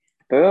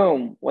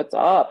Boom. What's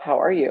up? How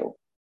are you?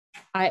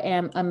 I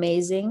am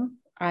amazing.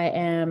 I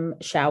am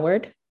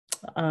showered.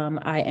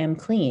 I am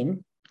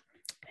clean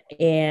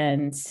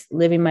and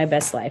living my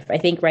best life. I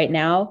think right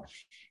now.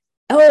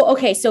 Oh,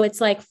 okay. So it's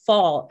like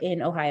fall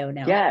in Ohio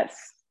now. Yes.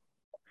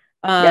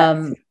 Yes.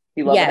 Um,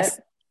 You loving it? yes,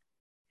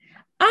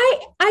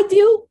 I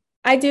do.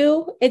 I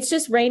do. It's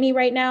just rainy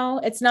right now.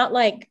 It's not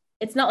like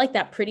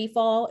that pretty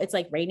fall. It's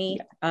like Yeah. rainy.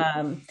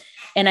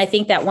 And I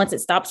think that once it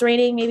stops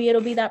raining, maybe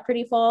it'll be that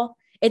pretty fall.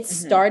 It Hmm.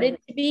 started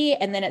to be,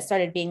 and then it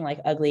started being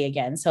like ugly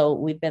again. So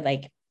we've been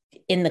like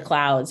in the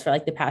clouds for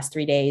like the past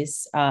 3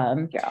 days.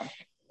 Yeah.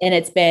 And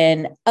it's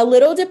been a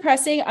little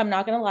depressing. I'm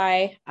not gonna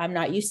lie. I'm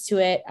not used to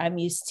it. I'm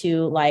used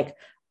to like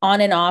on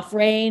and off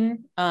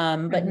rain,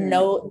 but Hmm.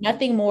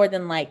 nothing more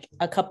than like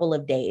a couple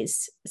of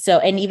days. So,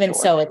 and even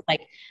Sure. so, it's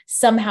like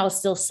somehow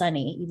still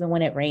sunny, even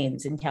when it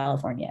rains in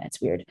California.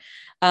 It's weird.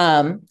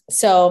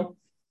 So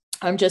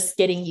I'm just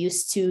getting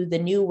used to the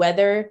new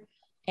weather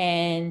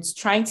and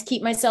trying to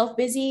keep myself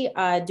busy,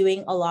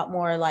 doing a lot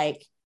more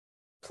like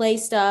play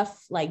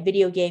stuff, like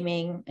video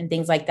gaming and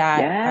things like that.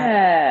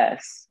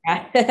 Yes.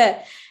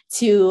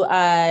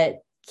 To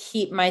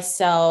keep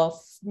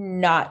myself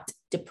not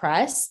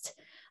depressed,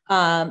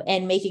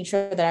 and making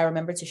sure that I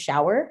remember to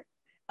shower.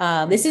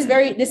 Hmm.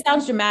 This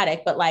sounds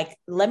dramatic, but like,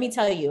 let me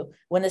tell you,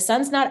 when the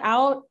sun's not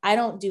out, I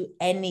don't do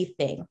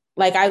anything.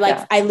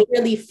 Yeah. I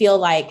literally feel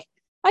like,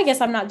 I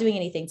guess I'm not doing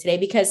anything today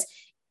because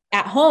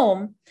at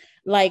home,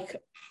 like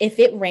if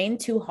it rained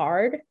too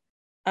hard,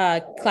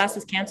 class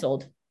was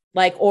canceled.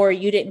 Like, or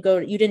you didn't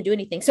do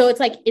anything. So it's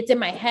like, it's in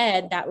my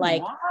head that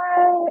like,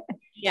 What?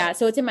 yeah,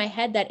 so it's in my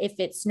head that if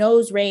it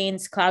snows,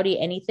 rains, cloudy,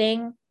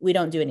 anything, we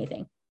don't do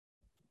anything.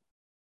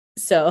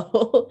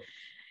 So,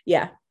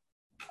 yeah.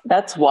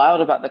 That's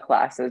wild about the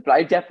classes, but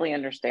I definitely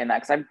understand that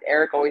because I'm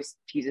Eric always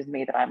teases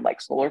me that I'm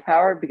like solar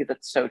powered because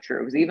that's so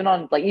true. Because even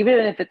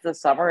if it's the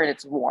summer and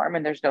it's warm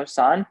and there's no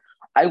sun,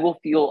 I will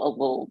feel a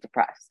little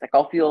depressed. Like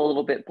I'll feel a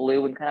little bit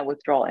blue and kind of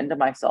withdraw into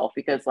myself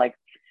because like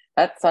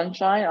that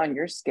sunshine on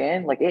your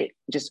skin, like it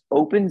just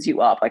opens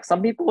you up. Like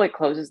some people like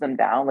closes them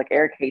down. Like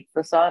Eric hates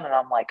the sun, and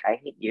I'm like, I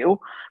hate you.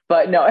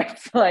 But no,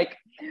 it's like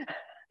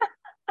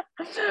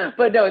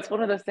but no, it's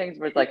one of those things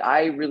where it's like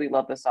I really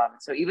love the sun.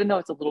 So even though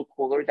it's a little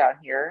cooler down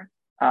here,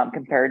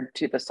 compared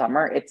to the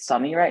summer, it's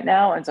sunny right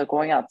now, and so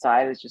going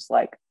outside is just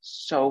like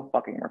so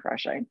fucking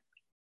refreshing.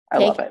 I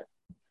love Take it.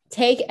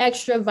 take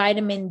extra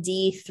vitamin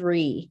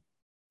D3.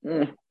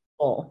 Mm,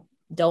 Oh,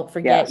 don't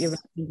forget your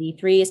yes, vitamin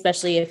D3,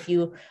 especially if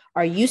you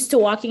are used to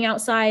walking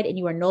outside and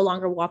you are no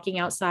longer walking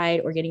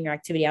outside or getting your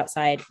activity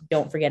outside.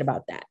 Don't forget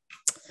about that.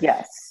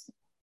 yes,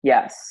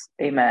 yes.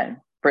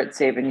 Amen. Brit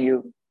saving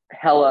you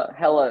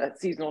hella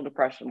seasonal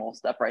depressional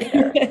stuff right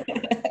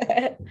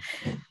there.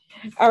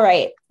 All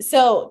right.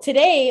 So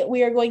today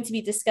we are going to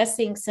be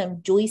discussing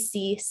some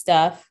juicy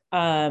stuff.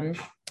 And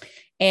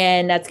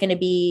that's going to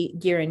be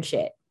gear and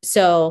shit.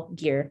 So,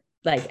 gear,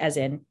 like as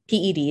in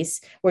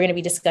PEDs. We're going to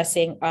be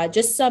discussing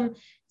just some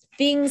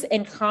things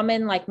and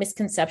common like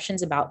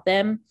misconceptions about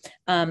them.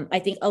 I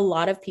think a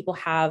lot of people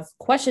have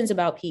questions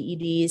about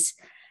PEDs,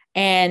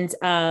 and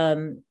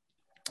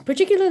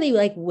particularly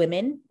like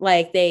women,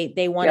 like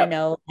they want to Yep.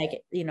 know,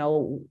 like,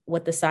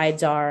 what the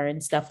sides are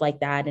and stuff like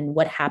that, and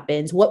what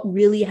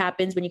really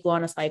happens when you go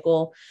on a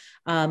cycle.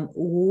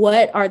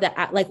 What are the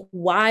like,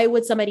 why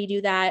would somebody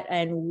do that,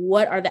 and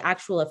what are the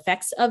actual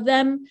effects of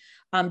them?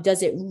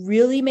 Does it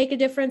really make a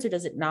difference or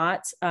does it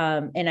not?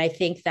 And I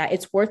think that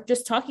it's worth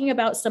just talking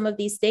about some of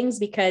these things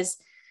because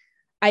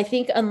I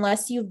think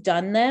unless you've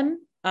done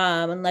them,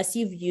 unless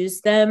you've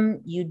used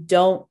them, you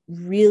don't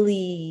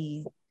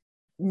really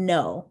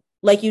know.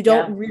 Like, you Yeah.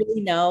 don't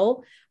really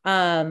know.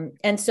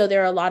 And so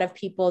there are a lot of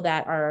people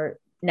that are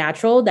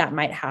natural that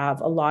might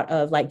have a lot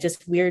of like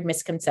just weird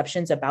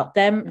misconceptions about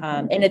them.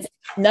 Hmm. And it's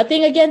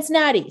nothing against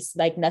natties,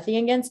 like nothing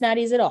against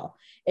natties at all.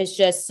 It's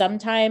just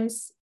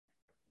sometimes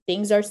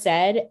things are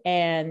said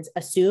and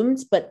assumed,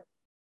 but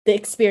the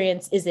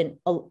experience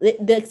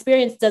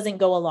doesn't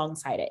go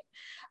alongside it.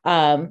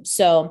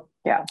 So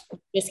Yeah.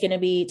 just going to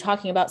be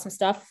talking about some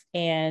stuff,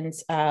 and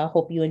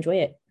hope you enjoy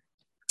it.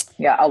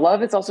 Yeah. A lot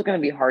of it's also going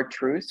to be hard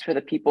truths for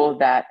the people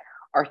that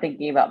are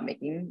thinking about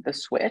making the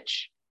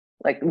switch,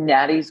 like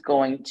natties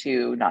going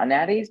to non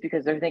natties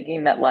because they're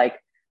thinking that like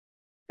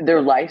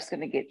their life's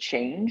going to get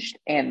changed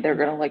and they're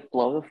going to like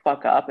blow the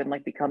fuck up and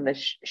like become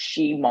this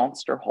she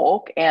monster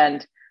Hulk.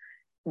 And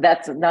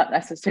that's not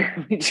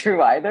necessarily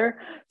true either.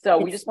 So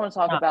we It's just want to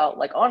talk not. about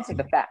like honestly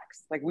the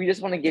facts. Like we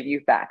just want to give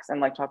you facts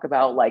and like talk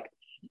about like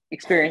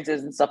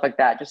experiences and stuff like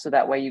that, just so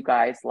that way you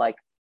guys like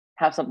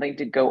have something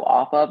to go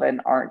off of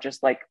and aren't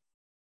just like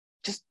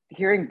just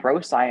hearing bro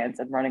science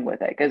and running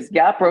with it. Because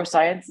yeah, bro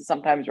science is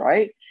sometimes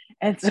right,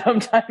 and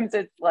sometimes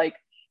it's like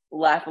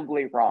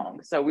laughably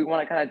wrong. So we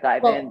want to kind of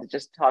dive in to Well,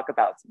 just talk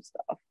about some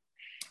stuff.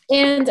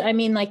 and I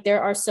mean, like,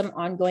 there are some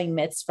ongoing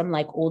myths from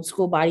like old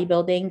school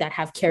bodybuilding that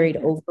have carried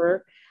Mm-hmm.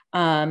 over,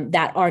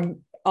 that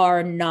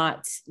are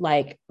not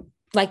like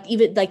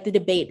even like the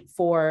debate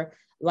for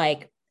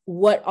like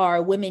what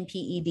are women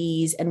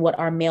PEDs and what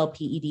are male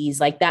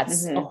PEDs. Like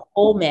that's a Mm-hmm.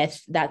 whole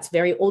myth. That's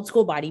very old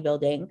school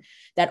bodybuilding,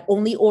 that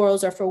only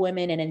orals are for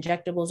women and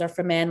injectables are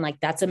for men. Like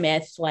that's a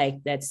myth. Like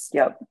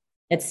Yep.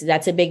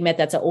 that's a big myth.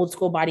 That's an old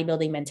school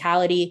bodybuilding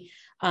mentality,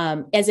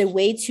 as a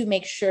way to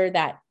make sure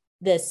that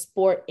the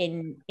sport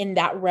in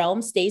that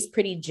realm stays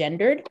pretty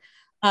gendered.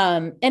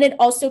 And it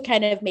also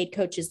kind of made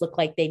coaches look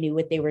like they knew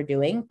what they were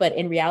doing, but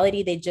in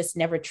reality, they just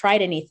never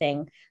tried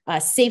anything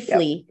Yep.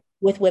 safely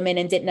with women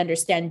and didn't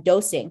understand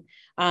dosing,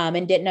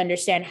 and didn't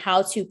understand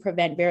how to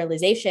prevent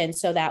virilization,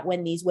 so that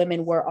when these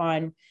women were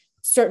on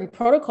certain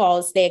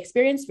protocols, they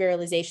experienced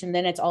virilization,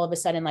 then it's all of a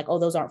sudden like, oh,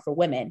 those aren't for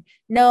women.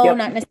 No, Yep.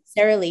 not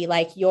necessarily.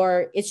 Like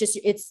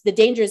it's the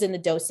dangers in the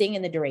dosing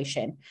and the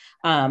duration.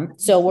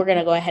 So we're going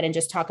to go ahead and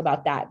just talk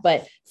about that.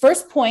 But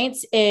first point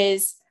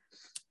is,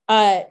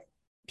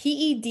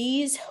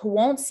 PEDs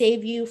won't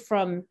save you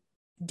from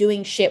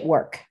doing shit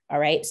work. All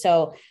right.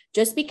 So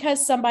just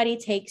because somebody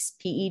takes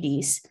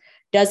PEDs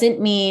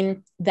doesn't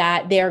mean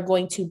that they're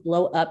going to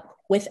blow up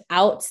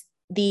without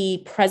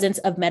the presence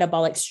of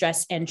metabolic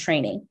stress and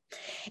training.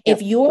 Yep.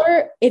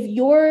 If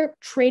your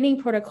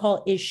training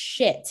protocol is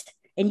shit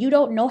and you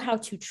don't know how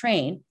to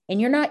train and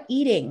you're not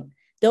eating,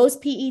 those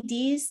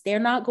PEDs, they're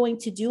not going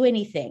to do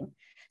anything.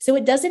 So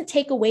it doesn't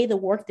take away the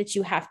work that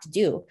you have to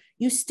do.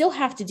 You still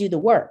have to do the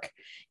work.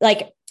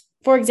 Like,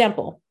 for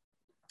example,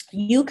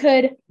 you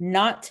could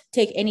not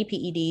take any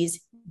PEDs,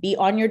 be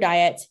on your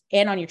diet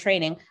and on your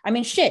training. I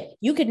mean, shit,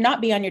 you could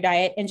not be on your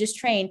diet and just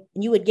train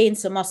and you would gain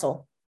some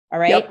muscle. All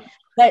right. Yep.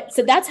 But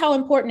so that's how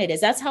important it is.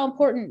 That's how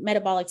important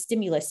metabolic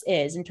stimulus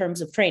is in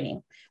terms of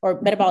training, or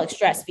metabolic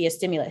stress via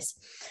stimulus.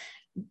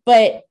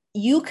 But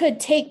you could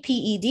take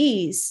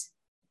PEDs,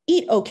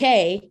 eat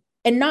okay,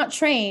 and not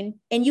train,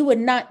 and you would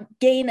not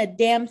gain a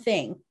damn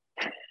thing.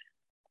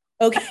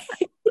 Okay.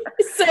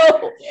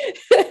 So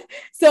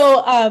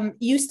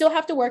you still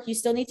have to work. You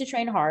still need to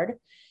train hard.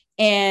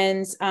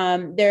 And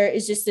there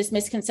is just this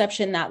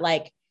misconception that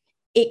like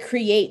it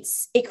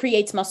creates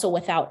muscle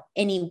without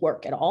any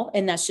work at all.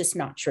 And that's just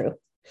not true.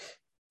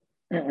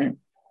 Mm-mm.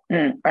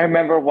 I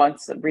remember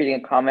once reading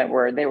a comment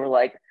where they were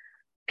like,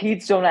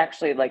 peds don't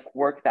actually like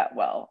work that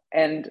well.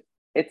 And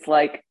it's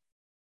like,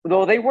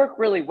 though they work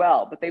really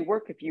well, but they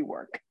work if you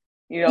work.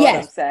 You know what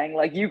I'm saying?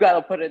 Like you got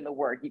to put in the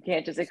work. You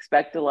can't just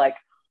expect to like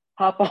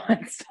hop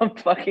on some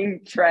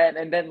fucking trend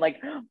and then like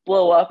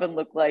blow up and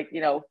look like,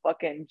 you know,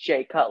 fucking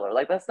Jay Cutler.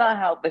 Like that's not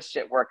how this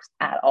shit works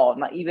at all.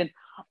 Not even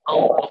a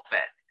little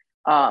bit.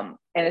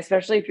 And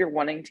especially if you're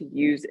wanting to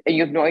use and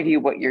you have no idea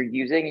what you're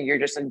using and you're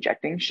just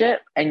injecting shit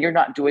and you're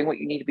not doing what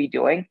you need to be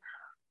doing,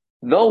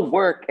 they'll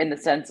work in the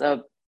sense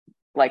of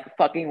like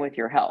fucking with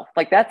your health.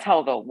 Like that's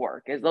how they'll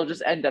work, is they'll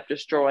just end up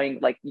destroying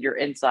like your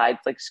insides,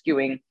 like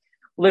skewing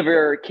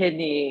liver,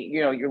 kidney,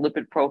 you know, your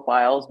lipid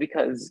profiles,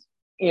 because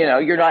you know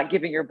you're not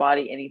giving your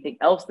body anything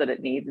else that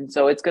it needs, and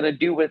so it's going to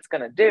do what it's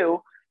going to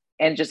do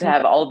and just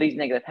have all these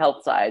negative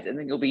health sides, and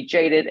then you'll be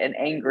jaded and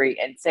angry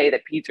and say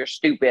that peds are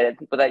stupid and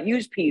people that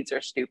use peds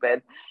are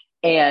stupid,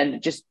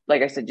 and just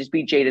like I said, just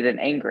be jaded and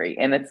angry.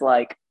 And it's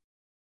like,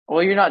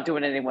 well, you're not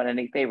doing anyone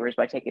any favors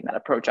by taking that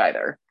approach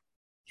either.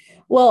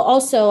 Well,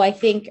 also, I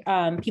think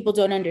people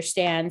don't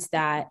understand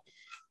that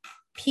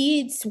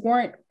peds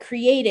weren't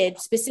created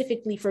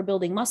specifically for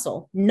building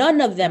muscle. None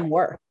of them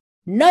were.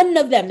 None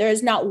of them. There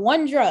is not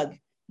one drug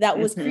that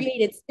was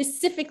created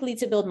specifically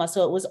to build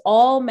muscle. It was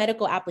all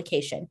medical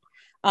application.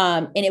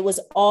 And it was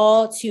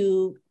all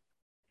to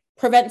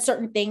prevent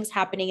certain things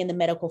happening in the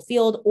medical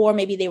field, or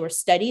maybe they were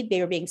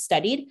being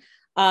studied,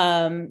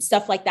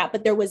 stuff like that.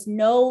 But there was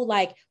no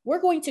like,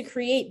 we're going to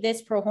create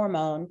this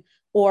prohormone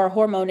or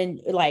hormone and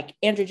like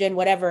androgen,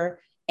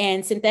 whatever,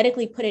 and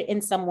synthetically put it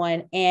in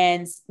someone.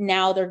 And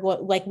now they're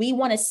going like, we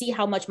want to see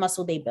how much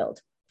muscle they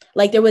build.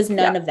 Like there was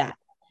none of that.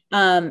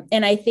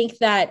 And I think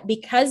that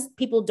because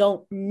people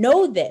don't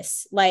know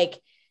this,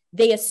 like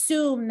they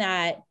assume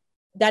that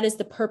that is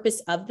the purpose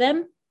of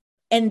them.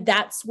 And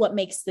that's what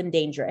makes them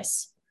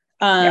dangerous.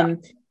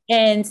 And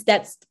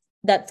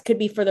that could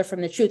be further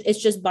from the truth.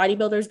 It's just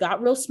bodybuilders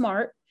got real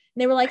smart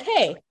and they were like,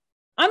 hey,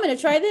 I'm going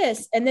to try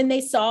this. And then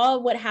they saw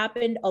what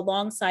happened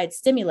alongside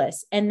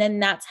stimulus. And then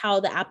that's how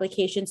the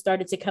application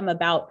started to come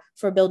about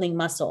for building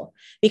muscle,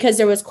 because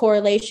there was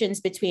correlations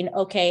between,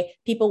 okay,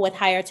 people with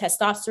higher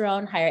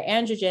testosterone, higher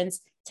androgens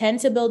tend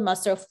to build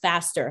muscle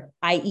faster,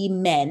 i.e.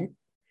 men.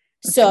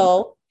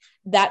 So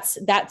that's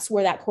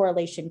where that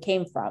correlation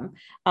came from.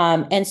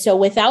 And so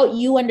without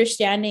you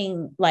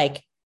understanding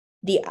like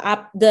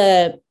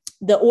the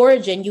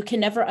origin, you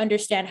can never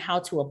understand how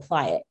to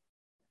apply it.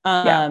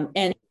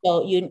 And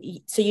so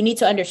you need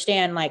to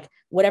understand like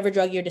whatever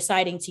drug you're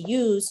deciding to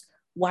use,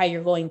 why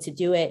you're going to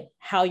do it,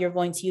 how you're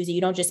going to use it.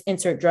 You don't just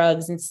insert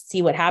drugs and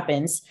see what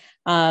happens.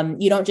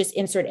 You don't just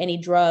insert any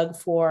drug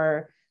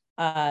for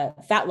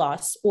fat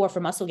loss or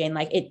for muscle gain.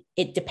 Like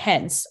it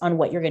depends on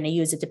what you're going to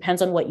use. It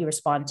depends on what you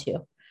respond to.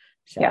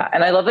 So. Yeah.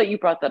 And I love that you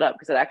brought that up,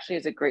 because it actually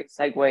is a great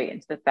segue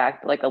into the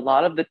fact that like a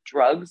lot of the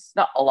drugs,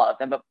 not a lot of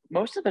them, but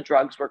most of the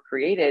drugs were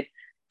created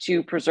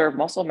to preserve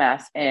muscle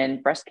mass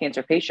in breast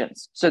cancer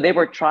patients. So they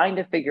were trying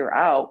to figure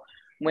out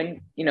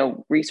when,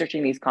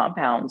 researching these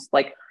compounds,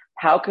 like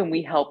how can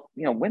we help,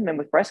 women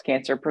with breast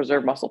cancer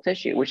preserve muscle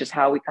tissue, which is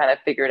how we kind of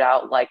figured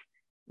out like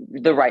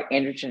the right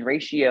androgen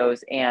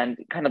ratios and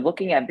kind of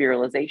looking at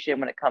virilization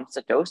when it comes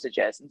to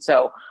dosages. And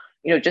so,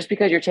 just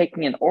because you're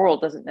taking an oral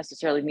doesn't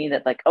necessarily mean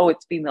that like, oh,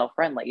 it's female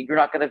friendly. You're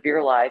not going to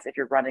virilize if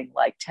you're running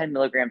like 10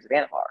 milligrams of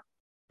Anavar.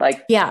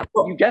 Like, yeah,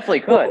 you definitely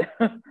could.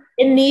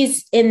 in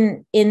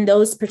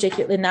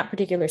that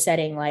particular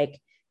setting, like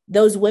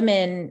those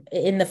women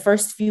in the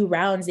first few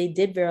rounds, they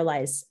did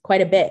virilize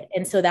quite a bit.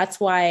 And so that's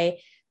why,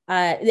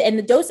 and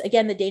the dose,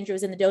 again, the danger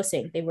was in the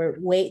dosing. They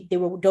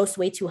were dosed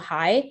way too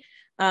high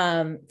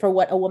for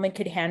what a woman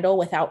could handle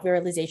without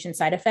virilization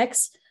side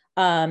effects.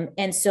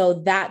 And so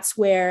that's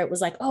where it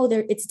was like, oh,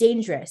 it's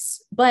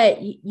dangerous, but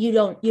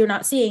you're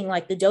not seeing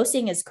like the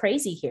dosing is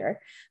crazy here.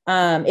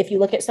 If you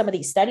look at some of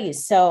these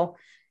studies. So,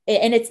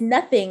 and it's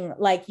nothing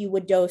like you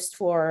would dose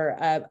for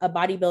a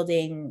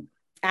bodybuilding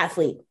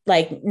athlete,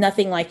 like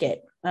nothing like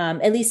it,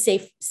 at least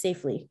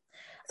safely.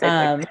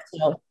 So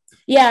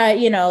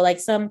yeah, like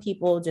some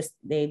people just,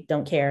 they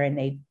don't care and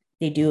they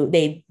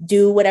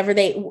do whatever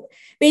they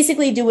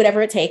basically do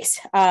whatever it takes.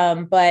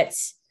 But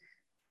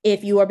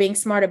if you are being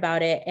smart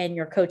about it and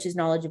your coach is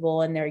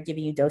knowledgeable and they're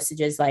giving you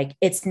dosages, like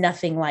it's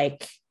nothing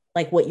like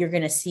what you're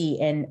going to see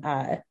in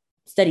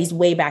studies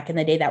way back in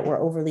the day that were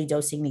overly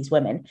dosing these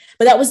women.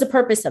 But that was the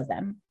purpose of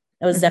them.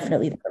 That was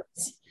definitely the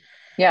purpose.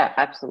 Yeah,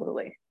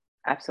 absolutely.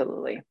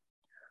 Absolutely.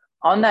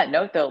 On that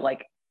note though,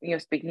 like,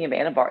 speaking of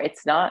Anavar,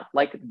 it's not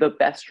like the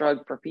best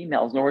drug for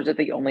females, nor is it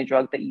the only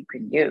drug that you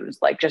can use.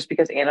 Like just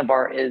because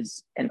Anavar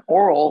is an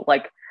oral,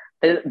 like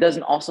it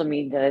doesn't also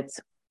mean that it's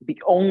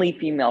the only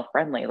female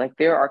friendly. Like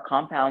there are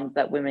compounds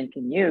that women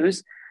can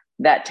use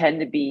that tend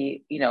to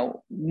be,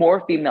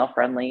 more female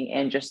friendly,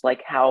 and just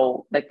like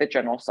how like the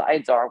general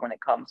sides are when it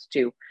comes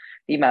to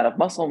the amount of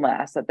muscle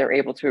mass that they're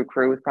able to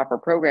accrue with proper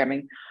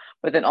programming,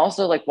 but then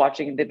also like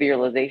watching the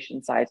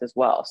virilization sides as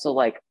well. So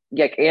like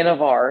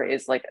Anavar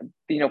is like,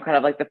 kind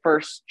of like the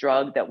first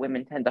drug that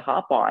women tend to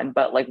hop on,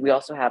 but like we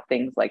also have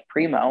things like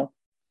Primo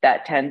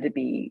that tend to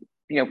be,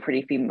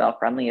 pretty female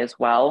friendly as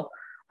well.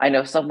 I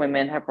know some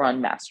women have run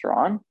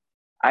Masteron.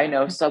 I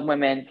know some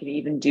women can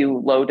even do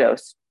low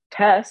dose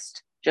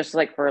test, just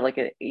like for like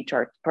a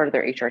part of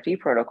their HRT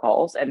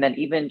protocols. And then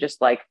even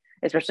just like,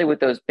 especially with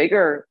those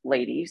bigger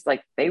ladies,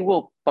 like they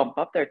will bump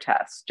up their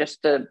tests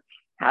just to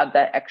have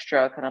that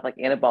extra kind of like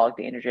anabolic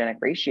to androgenic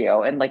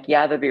ratio. And like,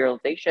 yeah, the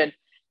virilization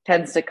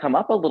tends to come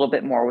up a little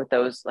bit more with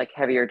those like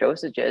heavier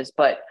dosages,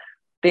 but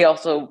they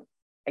also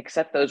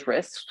accept those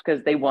risks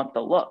because they want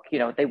the look,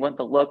 they want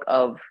the look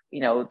of, the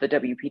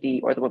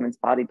WPD or the women's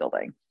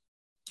bodybuilding.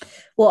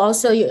 Well,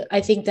 also,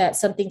 I think that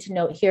something to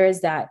note here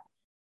is that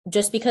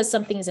just because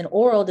something is an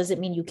oral doesn't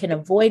mean you can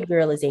avoid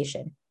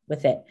virilization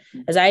with it.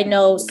 As I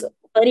know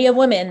plenty of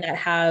women that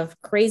have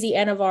crazy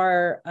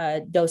Anavar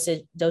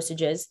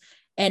dosages,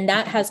 and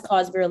that has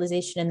caused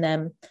virilization in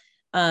them,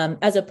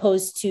 as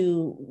opposed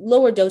to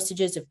lower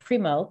dosages of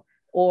Primo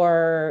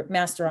or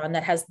Masteron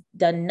that has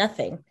done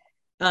nothing.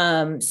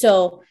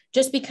 So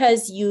just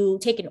because you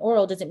take an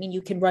oral doesn't mean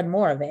you can run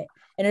more of it.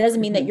 And it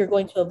doesn't mean that you're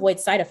going to avoid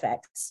side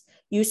effects.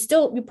 You're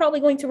probably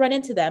going to run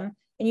into them,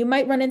 and you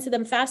might run into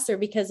them faster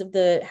because of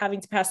the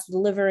having to pass through the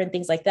liver and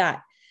things like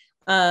that.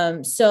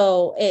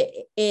 So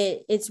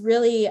it's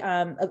really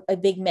a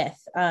big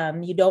myth.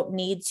 You don't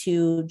need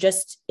to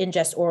just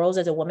ingest orals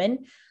as a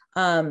woman.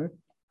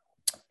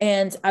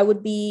 And I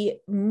would be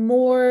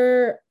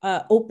more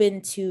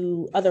open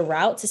to other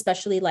routes,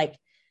 especially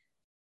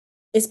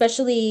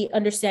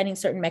understanding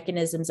certain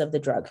mechanisms of the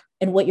drug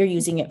and what you're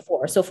using it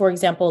for. So for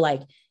example,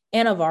 like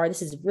Anavar,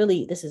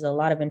 this is a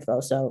lot of info.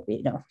 So,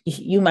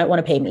 you might want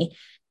to pay me.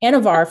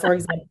 Anavar, for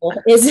example,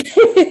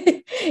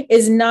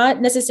 is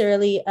not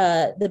necessarily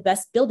the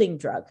best building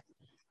drug.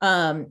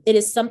 It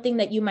is something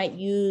that you might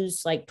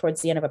use like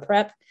towards the end of a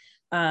prep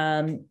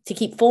to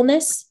keep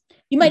fullness.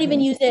 You might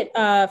even use it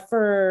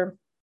for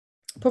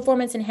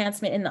performance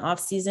enhancement in the off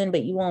season,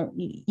 but you won't,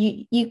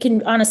 you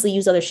can honestly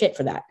use other shit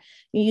for that.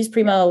 You use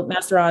Primo,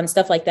 Masteron,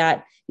 stuff like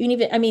that. You can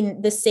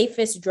even, the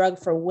safest drug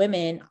for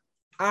women,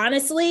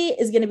 honestly,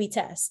 is going to be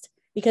test,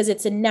 because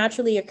it's a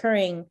naturally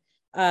occurring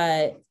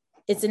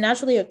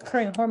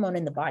hormone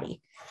in the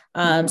body.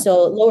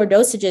 So lower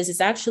dosages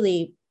is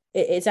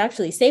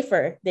actually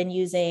safer than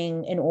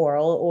using an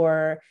oral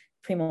or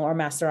Primo or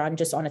Masteron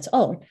just on its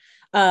own.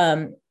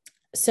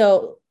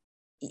 So,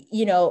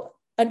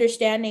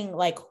 understanding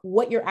like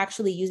what you're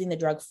actually using the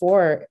drug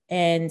for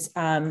and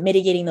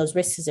mitigating those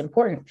risks is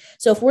important.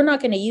 So if we're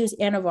not going to use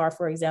Anavar,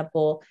 for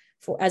example,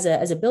 as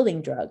a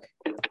building drug,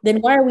 then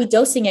why are we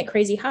dosing it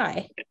crazy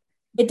high?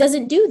 It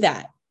doesn't do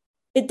that.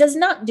 It does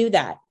not do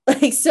that.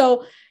 Like,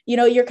 so,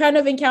 you're kind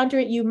of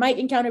you might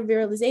encounter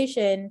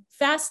virilization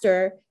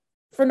faster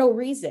for no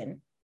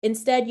reason.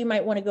 Instead, you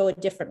might want to go a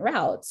different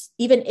routes,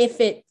 even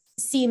if it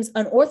seems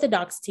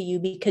unorthodox to you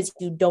because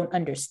you don't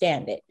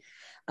understand it.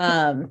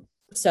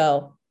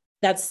 So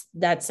that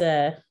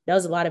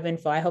was a lot of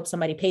info. I hope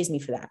somebody pays me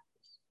for that.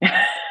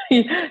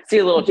 See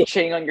a little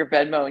ching on your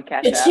Venmo and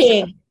Cash App.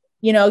 Ching,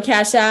 you know,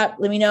 Cash App,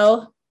 let me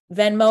know.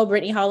 Venmo,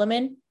 Brittany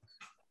Holloman,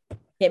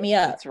 hit me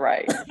up. That's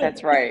right.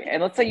 That's right.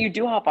 And let's say you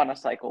do hop on a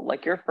cycle,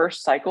 like your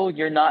first cycle,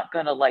 you're not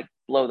going to like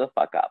blow the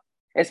fuck up,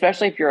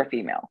 especially if you're a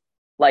female.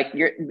 Like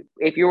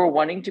if you were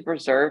wanting to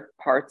preserve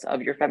parts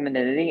of your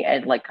femininity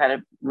and like kind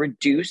of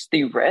reduce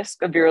the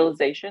risk of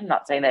virilization,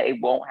 not saying that it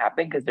won't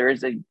happen, because there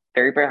is a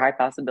very, very high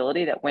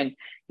possibility that when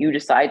you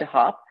decide to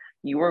hop,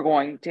 you are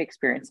going to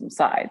experience some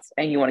sides,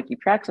 and you want to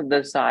keep tracks of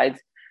those sides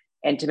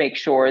and to make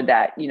sure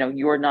that, you know,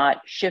 you're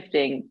not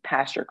shifting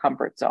past your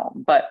comfort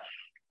zone. But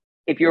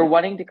if you're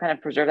wanting to kind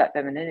of preserve that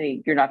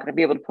femininity, you're not going to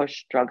be able to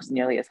push drugs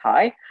nearly as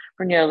high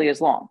for nearly as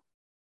long.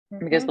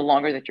 Because the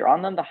longer that you're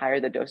on them, the higher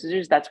the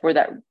dosages. That's where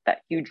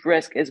that huge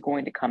risk is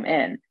going to come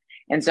in.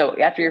 And so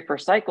after your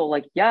first cycle,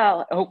 like,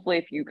 yeah, hopefully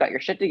if you got your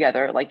shit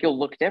together, like you'll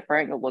look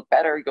different, you'll look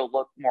better, you'll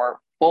look more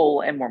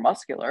full and more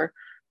muscular,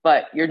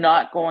 but you're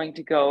not going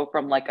to go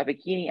from like a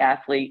bikini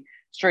athlete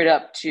straight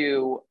up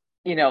to,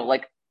 you know,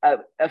 like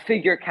a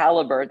figure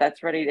caliber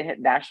that's ready to hit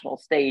national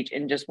stage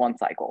in just one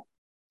cycle.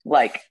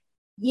 Like,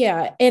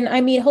 yeah. And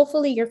I mean,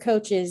 hopefully your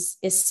coach is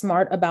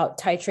smart about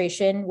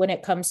titration when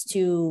it comes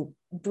to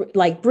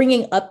like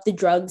bringing up the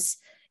drugs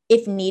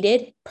if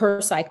needed per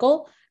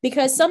cycle,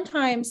 because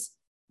sometimes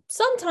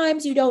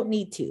you don't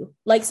need to.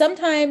 Like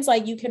sometimes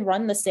like you can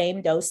run the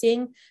same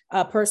dosing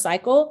per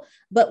cycle,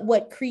 but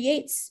what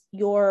creates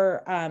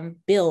your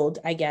build,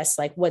 I guess,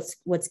 like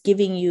what's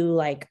giving you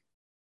like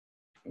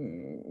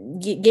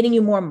getting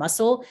you more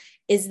muscle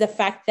is the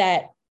fact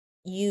that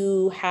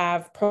you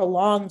have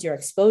prolonged your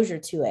exposure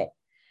to it.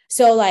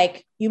 So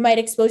like you might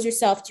expose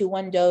yourself to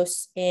one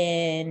dose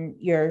in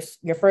your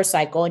first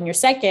cycle, and your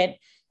second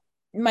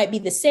might be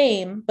the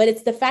same, but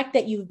it's the fact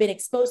that you've been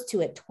exposed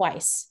to it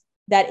twice.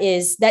 That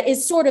is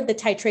sort of the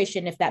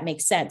titration, if that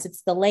makes sense.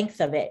 It's the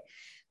length of it.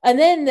 And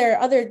then there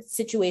are other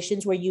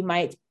situations where you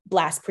might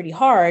blast pretty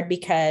hard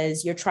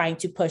because you're trying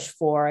to push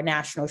for a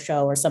national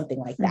show or something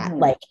like that.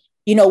 Like,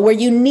 you know, where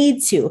you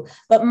need to.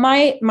 But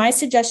my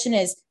suggestion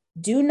is,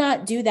 do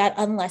not do that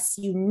unless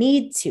you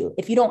need to.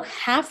 If you don't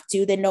have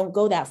to, then don't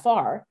go that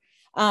far.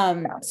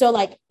 So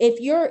like I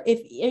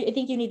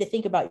think you need to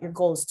think about your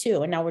goals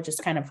too. And now we're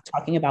just kind of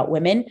talking about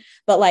women,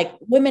 but like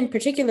women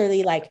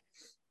particularly, like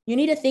you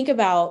need to think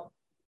about,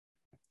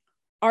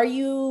 are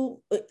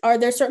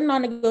there certain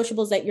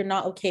non-negotiables that you're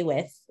not okay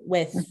with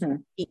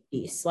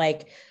these?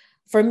 Like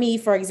for me,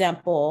 for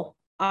example,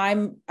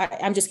 I'm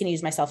just going to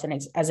use myself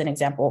as an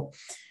example.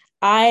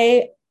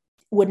 I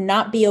would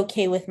not be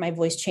okay with my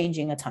voice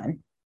changing a ton.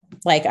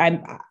 Like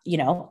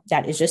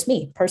that is just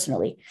me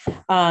personally.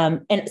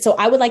 And so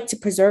I would like to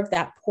preserve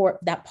that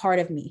part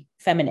of me,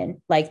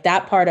 feminine, like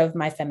that part of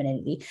my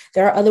femininity.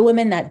 There are other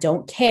women that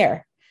don't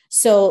care.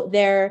 So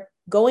they're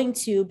going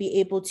to be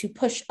able to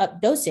push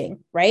up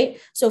dosing, right?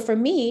 So for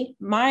me,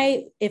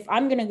 if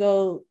I'm going to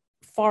go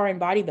far in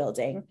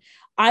bodybuilding,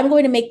 I'm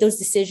going to make those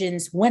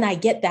decisions when I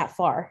get that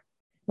far,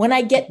 when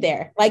I get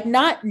there, like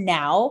not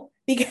now,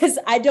 because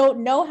I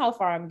don't know how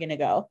far I'm going to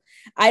go.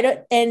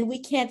 And we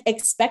can't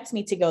expect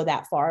me to go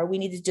that far. We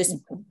need to just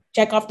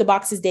check off the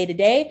boxes day to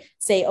day,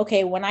 say,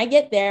 okay, when I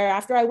get there,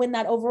 after I win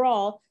that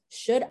overall,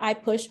 should I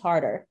push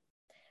harder?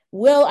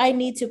 Will I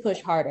need to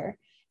push harder?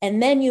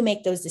 And then you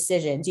make those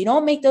decisions. You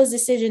don't make those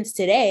decisions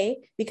today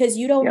because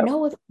you don't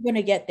know if you're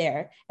going to get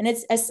there. And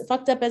it's as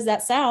fucked up as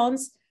that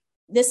sounds,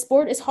 this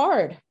sport is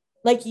hard.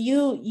 Like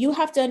you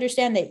have to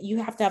understand that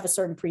you have to have a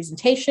certain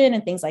presentation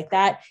and things like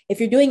that if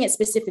you're doing it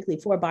specifically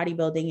for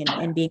bodybuilding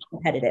and being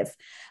competitive.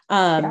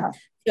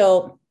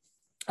 So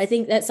I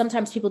think that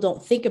sometimes people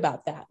don't think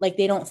about that. Like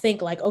they don't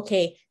think like,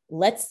 okay,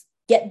 let's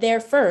get there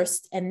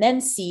first and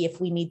then see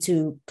if we need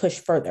to push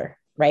further.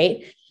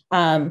 Right.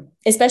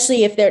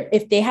 Especially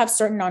if they have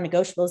certain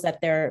non-negotiables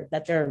that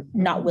they're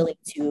not willing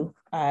to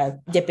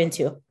dip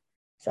into.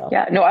 So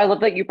yeah, no, I love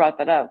that you brought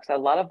that up, because a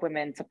lot of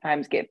women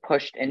sometimes get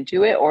pushed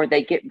into it, or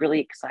they get really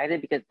excited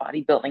because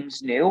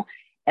bodybuilding's new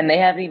and they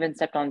haven't even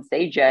stepped on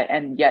stage yet,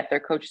 and yet their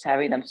coach is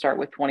having them start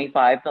with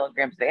 25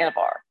 milligrams of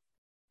Anavar.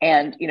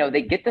 And you know,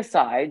 they get the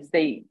sides,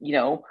 they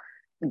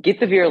get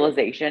the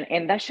virilization,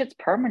 and that shit's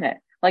permanent.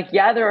 Like,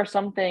 yeah, there are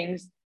some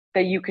things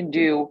that you can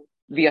do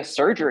via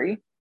surgery.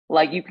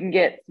 Like you can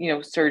get,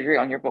 surgery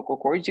on your vocal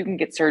cords, you can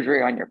get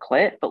surgery on your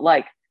clit, but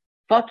like,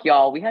 fuck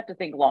y'all, we have to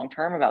think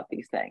long-term about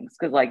these things,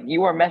 because like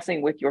you are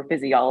messing with your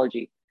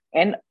physiology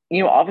and,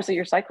 obviously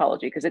your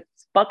psychology, because it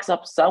fucks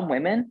up some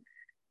women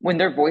when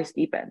their voice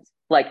deepens.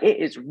 Like it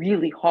is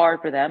really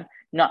hard for them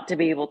not to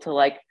be able to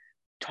like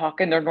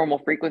talk in their normal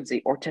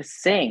frequency, or to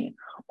sing,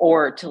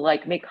 or to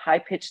like make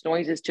high-pitched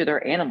noises to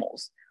their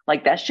animals.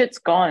 Like that shit's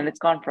gone, and it's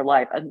gone for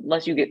life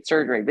unless you get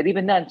surgery. But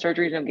even then,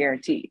 surgery is no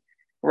guarantee,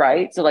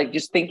 right? So like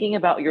just thinking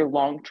about your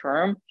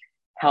long-term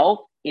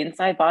health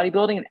inside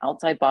bodybuilding and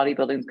outside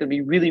bodybuilding is going to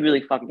be really,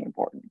 really fucking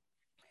important.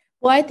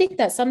 Well, I think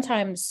that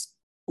sometimes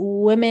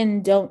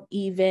women don't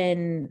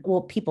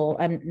people,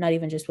 I'm not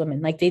even just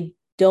women, like they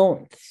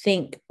don't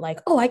think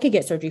like, oh, I could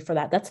get surgery for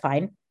that. That's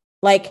fine.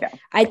 Like,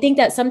 I think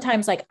that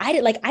sometimes like I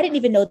didn't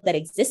even know that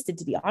existed,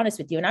 to be honest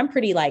with you. And I'm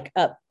pretty like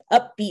up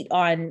upbeat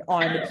on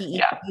the PED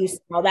Yeah. use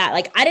and all that.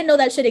 Like I didn't know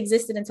that shit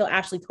existed until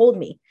Ashley told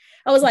me.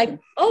 I was like,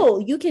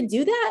 oh, you can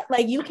do that?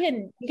 Like you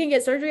can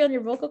get surgery on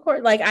your vocal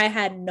cord? Like I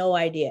had no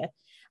idea.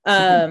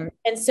 And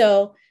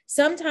so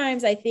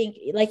sometimes I think,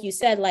 like you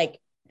said, like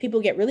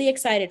people get really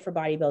excited for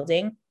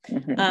bodybuilding.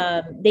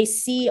 They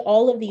see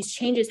all of these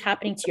changes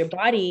happening to your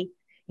body.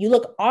 You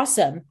look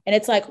awesome. And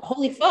it's like,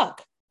 holy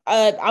fuck.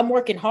 I'm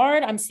working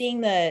hard. I'm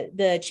seeing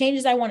the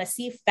changes I want to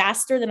see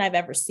faster than I've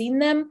ever seen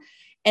them.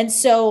 And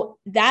so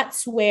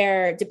that's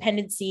where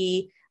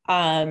dependency,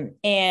 and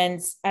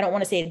I don't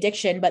want to say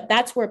addiction, but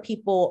that's where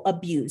people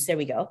abuse. There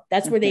we go.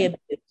 That's where they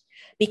abuse,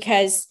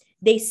 because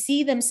they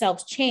see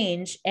themselves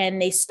change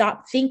and they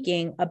stop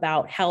thinking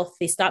about health.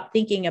 They stop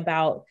thinking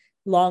about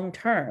long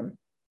term.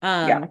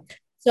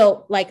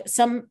 So like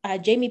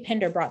Jamie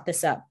Pinder brought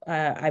this up.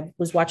 I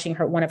was watching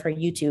one of her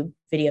YouTube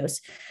videos,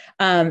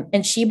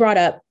 and she brought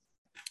up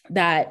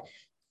that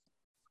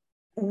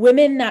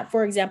women that,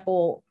 for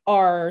example,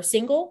 are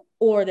single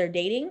or they're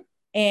dating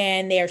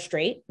and they are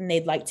straight and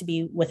they'd like to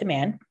be with a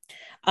man.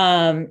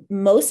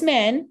 Most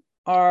men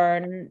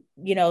are,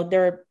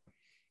 they're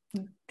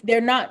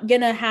not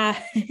gonna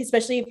have,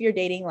 especially if you're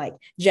dating like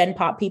gen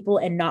pop people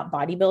and not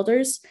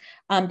bodybuilders.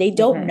 They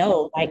don't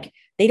know, like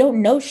they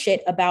don't know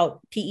shit about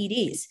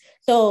PEDs.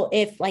 So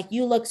if like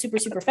you look super,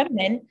 super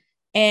feminine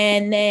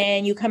and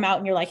then you come out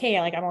and you're like, hey,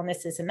 like I'm on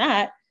this and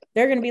that,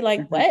 they're gonna be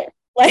like, what?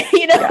 Like,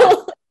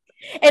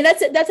 and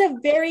that's a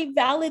very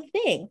valid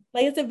thing.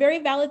 Like it's a very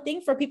valid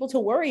thing for people to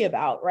worry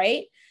about,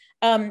 right?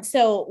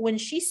 So when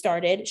she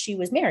started, she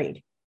was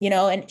married,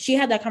 and she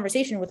had that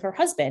conversation with her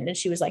husband, and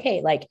she was like,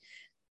 hey, like,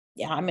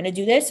 yeah, I'm gonna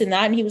do this and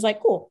that, and he was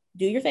like, cool,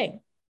 do your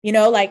thing,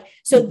 like,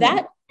 so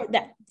that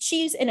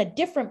she's in a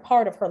different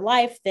part of her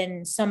life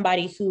than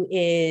somebody who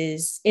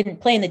is in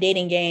playing the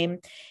dating game.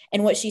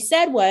 And what she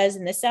said was,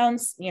 and this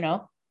sounds,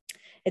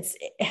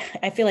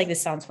 I feel like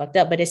this sounds fucked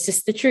up, but it's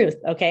just the truth.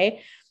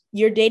 Okay.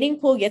 Your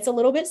dating pool gets a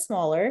little bit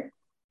smaller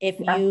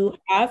if you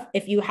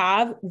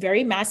have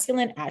very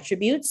masculine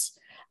attributes.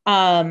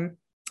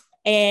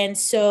 And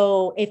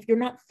so if you're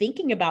not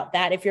thinking about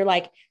that, if you're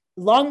like,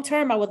 long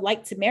term, I would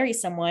like to marry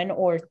someone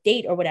or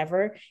date or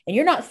whatever, and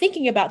you're not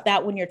thinking about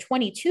that when you're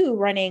 22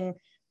 running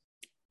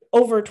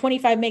over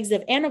 25 megs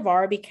of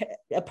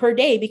Anavar per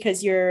day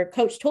because your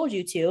coach told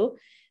you to,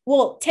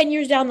 well, 10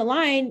 years down the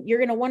line, you're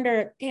going to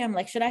wonder, damn,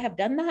 like, should I have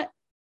done that?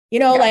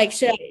 Like,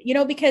 should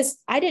I, because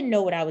I didn't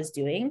know what I was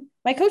doing.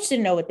 My coach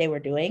didn't know what they were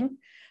doing.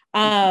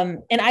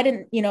 And I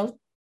didn't know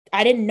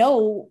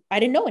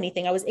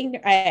anything. I was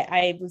ignorant.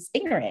 I was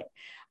ignorant.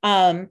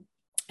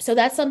 So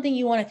that's something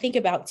you want to think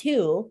about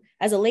too,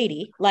 as a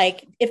lady.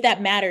 Like if that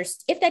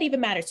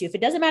even matters to you. If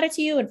it doesn't matter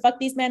to you and fuck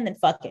these men, then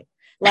fuck it.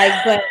 Like,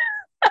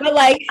 but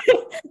like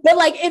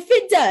if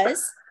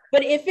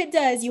it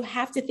does, you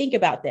have to think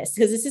about this,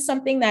 because this is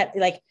something that,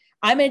 like,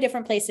 I'm in a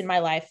different place in my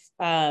life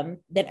than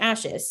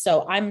Ash is.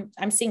 So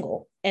I'm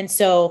single. And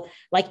so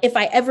like, if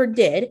I ever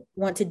did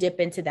want to dip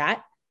into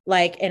that,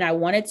 like, and I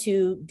wanted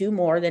to do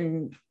more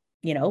than,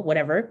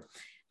 whatever,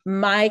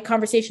 my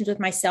conversations with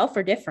myself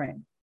are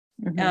different.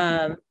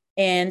 And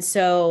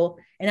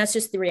that's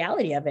just the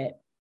reality of it.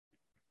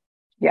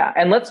 Yeah.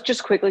 And let's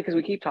just quickly, because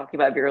we keep talking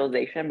about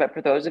virilization, but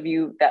for those of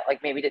you that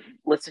like maybe didn't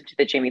listen to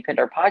the Jamie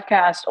Pinder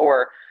podcast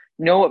or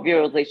know what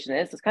virilization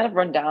is, let's kind of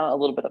run down a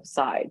little bit of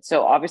side.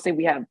 So obviously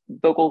we have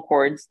vocal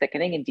cords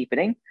thickening and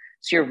deepening.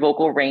 So your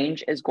vocal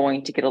range is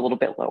going to get a little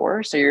bit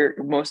lower. So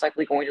you're most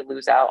likely going to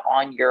lose out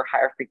on your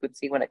higher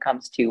frequency when it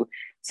comes to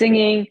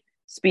singing,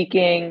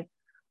 speaking.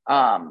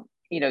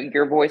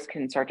 Your voice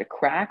can start to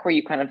crack, where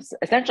you kind of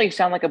essentially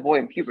sound like a boy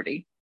in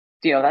puberty.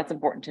 That's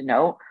important to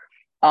note.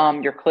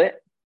 Your clit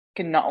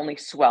can not only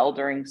swell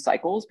during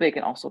cycles, but it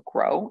can also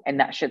grow,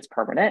 and that shit's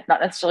permanent. Not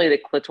necessarily the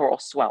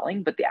clitoral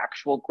swelling, but the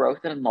actual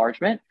growth and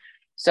enlargement.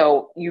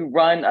 So you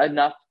run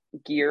enough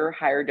gear,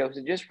 higher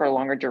dosages for a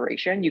longer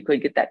duration, you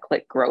could get that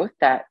clit growth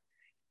that,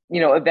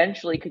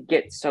 eventually could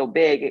get so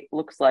big, it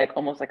looks like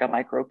almost like a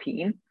micro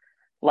peen.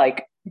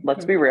 Like,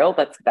 let's be real,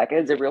 that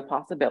is a real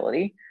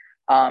possibility.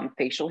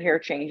 Facial hair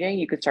changing,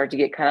 you could start to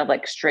get kind of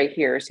like stray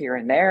hairs here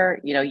and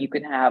there. You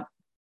can have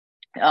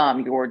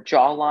your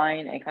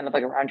jawline and kind of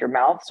like around your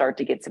mouth start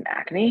to get some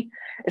acne.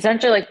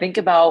 Essentially, like, think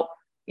about,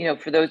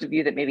 for those of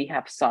you that maybe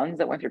have sons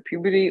that went through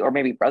puberty, or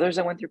maybe brothers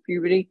that went through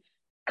puberty,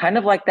 kind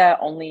of like that,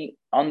 only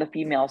on the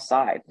female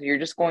side. So you're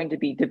just going to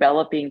be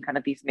developing kind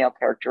of these male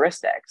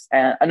characteristics.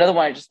 And another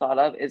one I just thought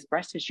of is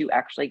breast tissue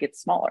actually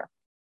gets smaller,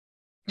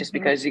 just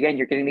because, again,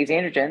 you're getting these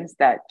androgens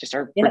that just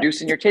are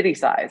reducing your titty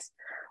size.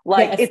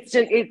 Like, it's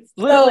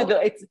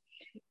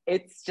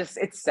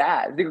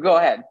sad. Go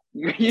ahead.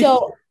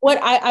 So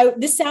what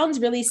this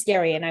sounds really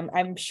scary, and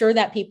I'm sure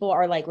that people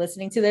are like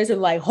listening to this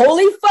and like,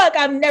 holy fuck,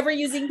 I'm never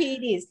using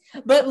PEDs.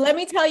 But let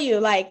me tell you,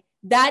 like,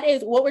 that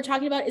is what we're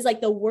talking about, is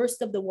like the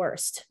worst of the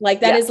worst.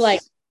 Like that is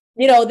like,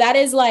 that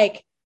is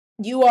like,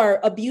 you are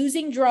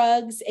abusing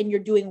drugs and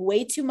you're doing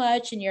way too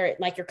much, and you're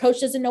like, your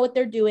coach doesn't know what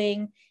they're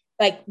doing,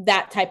 like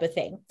that type of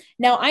thing.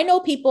 Now, I know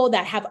people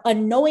that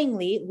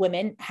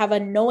women have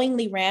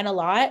unknowingly ran a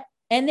lot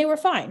and they were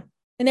fine.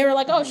 And they were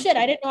like, oh shit,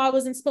 I didn't know I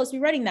wasn't supposed to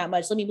be running that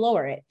much. Let me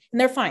lower it. And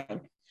they're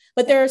fine.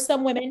 But there are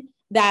some women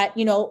that,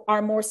 you know,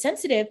 are more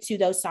sensitive to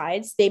those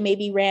sides. They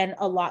maybe ran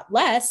a lot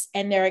less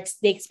and they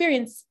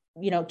experience,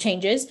 you know,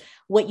 changes.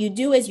 What you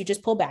do is you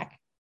just pull back.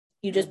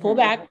 You just pull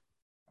back.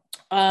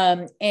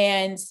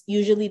 And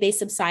usually they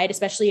subside,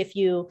 especially if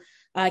you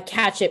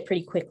catch it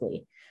pretty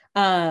quickly.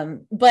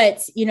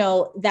 But, you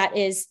know, that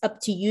is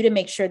up to you to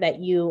make sure that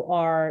you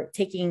are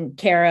taking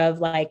care of,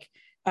 like,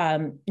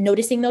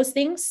 noticing those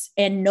things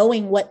and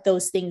knowing what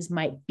those things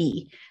might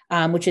be,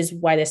 which is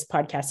why this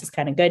podcast is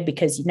kind of good,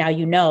 because now,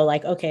 you know,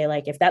 like, okay,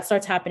 like if that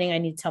starts happening, I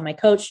need to tell my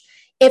coach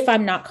if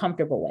I'm not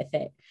comfortable with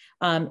it.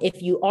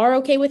 If you are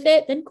okay with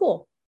it, then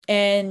cool.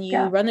 And you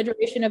run the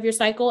duration of your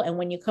cycle. And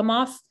when you come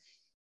off,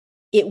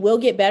 it will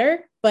get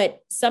better, but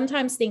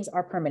sometimes things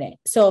are permanent.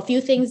 So a few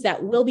things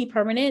that will be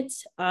permanent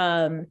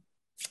are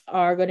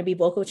going to be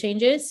vocal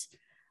changes.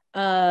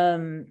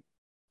 And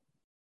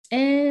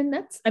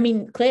that's, I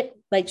mean, clit,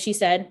 like she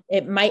said,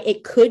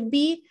 it could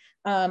be,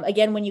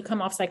 again, when you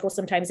come off cycle,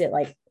 sometimes it,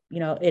 like, you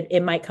know,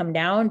 it might come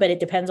down, but it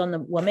depends on the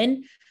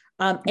woman.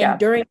 And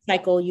during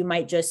cycle, you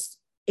might just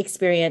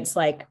experience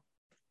like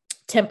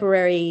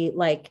temporary,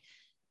 like,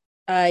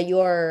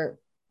 your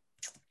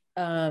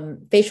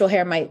facial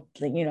hair might,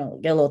 you know,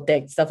 get a little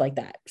thick, stuff like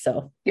that.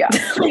 So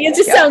it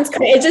just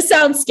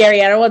sounds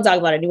scary. I don't want to talk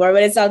about it anymore,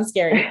 but it sounds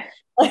scary.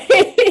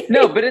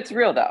 No, but it's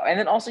real though. And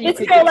then also you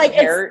could get like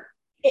hair.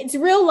 It's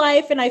real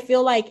life. And I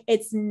feel like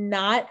it's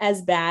not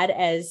as bad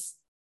as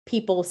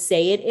people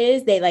say it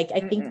is. They like, I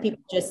think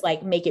people just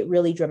like make it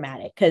really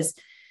dramatic, because,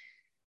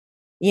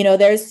 you know,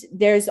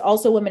 there's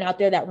also women out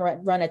there that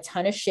run a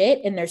ton of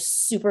shit and they're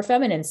super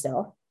feminine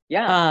still.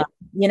 Yeah.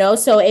 You know,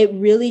 so it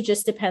really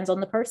just depends on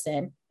the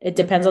person. It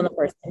depends on the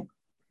person.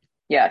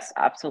 Yes,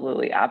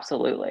 absolutely.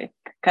 Absolutely.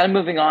 Kind of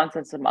moving on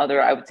to some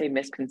other, I would say,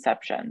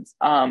 misconceptions.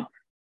 And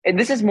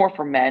this is more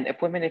for men. If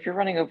you're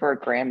running over a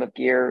gram of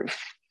gear,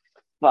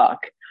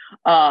 fuck.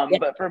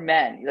 But for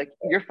men, like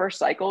your first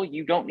cycle,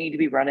 you don't need to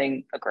be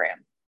running a gram.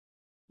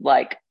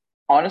 Like,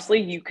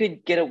 honestly, you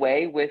could get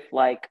away with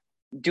like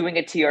doing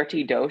a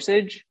TRT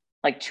dosage,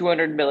 like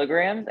 200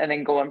 milligrams, and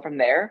then going from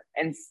there,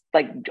 and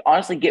like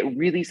honestly get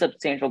really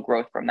substantial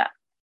growth from that.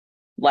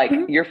 Like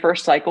your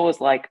first cycle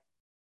is like,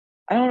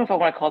 I don't know if I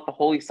want to call it the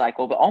holy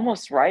cycle, but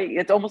almost, right?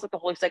 It's almost like the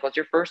holy cycle. It's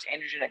your first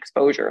androgen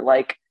exposure.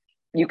 Like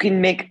you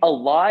can make a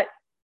lot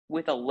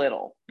with a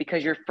little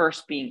because you're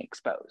first being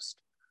exposed.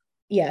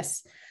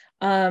 Yes.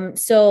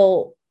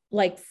 So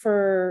like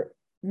for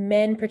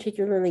men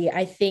particularly,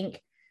 I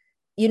think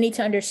you need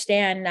to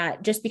understand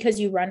that just because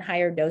you run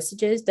higher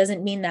dosages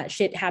doesn't mean that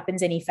shit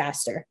happens any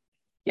faster.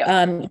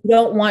 You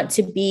don't want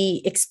to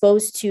be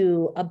exposed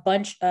to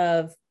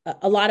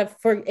a lot of,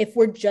 if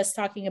we're just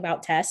talking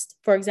about test,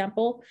 for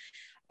example,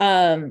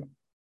 let's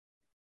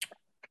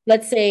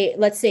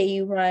say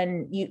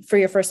you for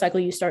your first cycle,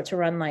 you start to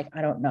run like,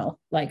 I don't know,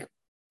 like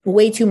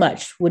way too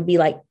much would be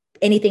like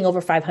anything over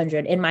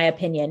 500, in my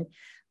opinion,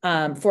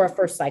 for a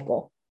first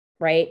cycle,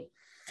 right?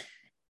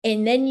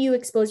 And then you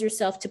expose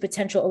yourself to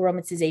potential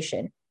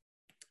aromatization.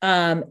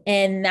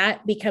 And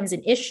that becomes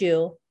an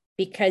issue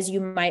because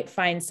you might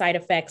find side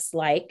effects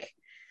like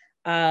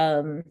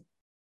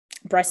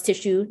breast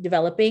tissue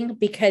developing,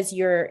 because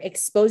you're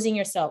exposing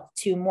yourself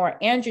to more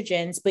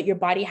androgens, but your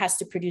body has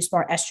to produce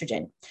more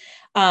estrogen.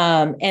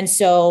 And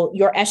so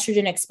your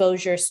estrogen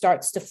exposure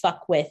starts to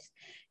fuck with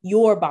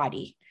your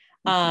body.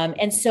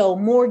 And so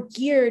more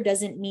gear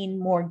doesn't mean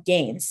more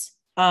gains.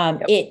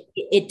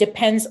 It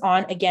depends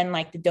on, again,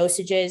 like the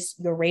dosages,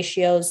 your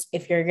ratios,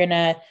 if you're going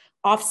to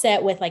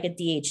offset with like a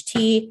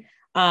DHT,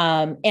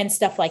 and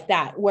stuff like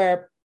that,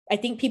 where I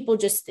think people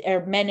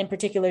or men in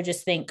particular,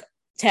 just think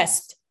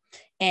test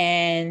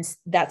and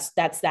that's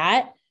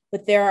that.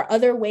 But there are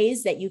other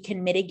ways that you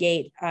can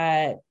mitigate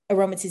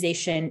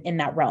aromatization in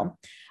that realm.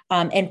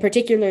 And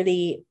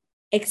particularly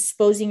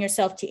exposing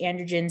yourself to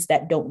androgens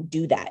that don't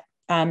do that,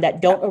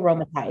 that don't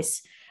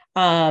aromatize.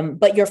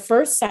 But your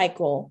first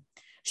cycle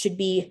should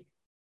be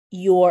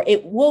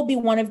it will be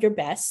one of your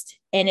best.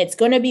 And it's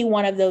going to be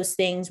one of those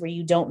things where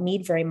you don't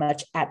need very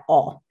much at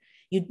all.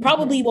 You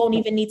probably won't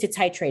even need to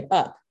titrate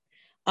up.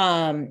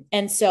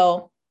 And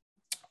so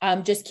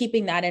just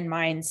keeping that in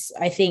mind,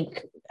 I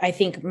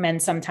think men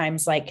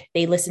sometimes like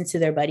they listen to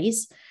their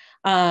buddies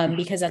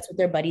because that's what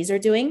their buddies are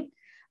doing.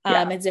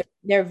 And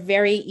they're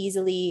very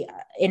easily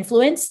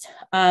influenced.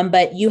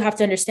 But you have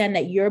to understand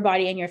that your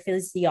body and your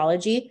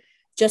physiology,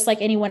 just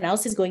like anyone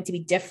else, is going to be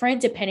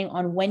different depending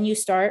on when you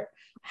start,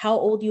 how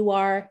old you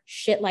are,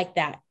 shit like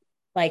that.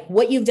 Like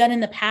what you've done in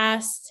the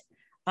past,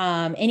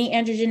 any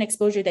androgen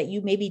exposure that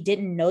you maybe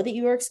didn't know that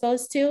you were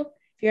exposed to.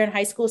 If you're in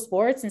high school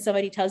sports and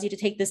somebody tells you to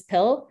take this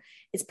pill,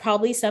 it's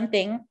probably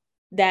something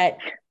that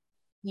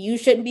you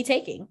shouldn't be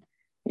taking.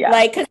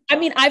 Like, 'cause, I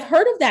mean, I've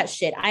heard of that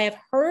shit. I have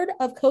heard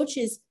of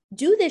coaches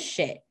do this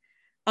shit.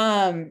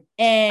 And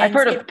I've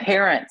heard of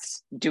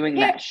parents doing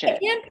that shit.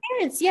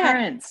 And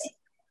parents.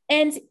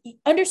 And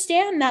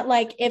understand that,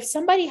 like, if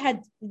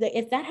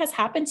that has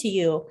happened to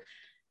you,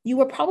 you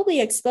were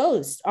probably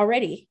exposed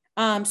already.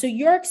 So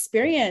your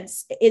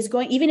experience is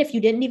going, even if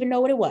you didn't even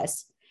know what it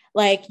was,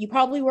 like you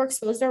probably were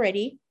exposed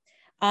already.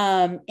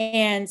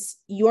 And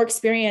your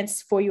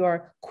experience for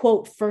your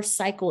quote first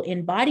cycle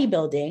in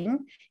bodybuilding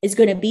is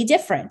going to be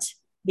different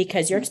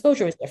because your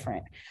exposure is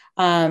different.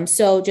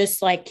 So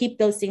just like keep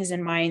those things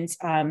in mind.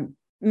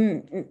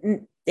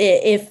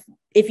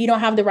 If you don't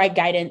have the right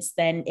guidance,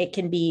 then it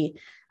can be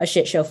a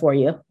shit show for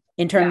you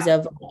in terms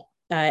of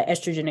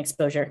estrogen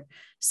exposure.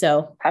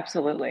 So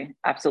absolutely.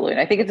 And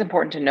I think it's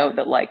important to note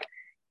that like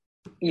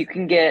you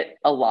can get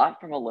a lot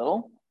from a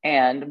little,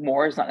 and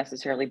more is not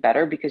necessarily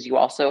better, because you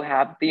also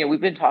have,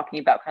 we've been talking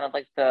about kind of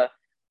like the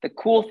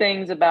cool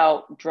things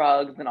about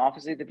drugs and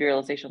obviously the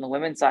virilization on the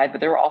women's side,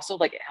 but there are also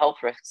like health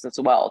risks as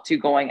well to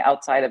going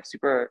outside of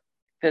super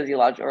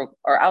physiological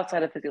or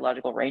outside of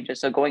physiological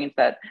ranges. So going into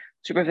that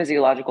super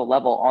physiological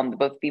level on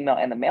both female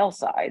and the male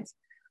sides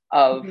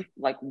of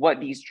like what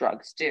these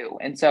drugs do.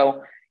 And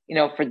so,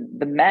 for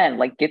the men,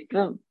 like get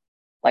the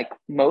like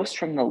most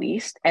from the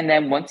least. And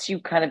then once you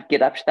kind of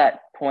get up to that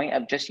point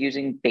of just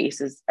using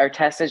bases or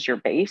tests as your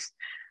base,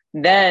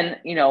 then,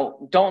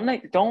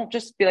 don't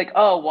just be like,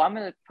 oh, well, I'm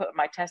going to put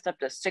my test up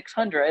to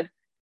 600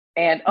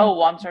 and, oh,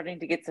 well, I'm starting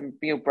to get some,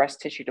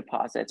 breast tissue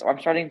deposits, or I'm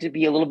starting to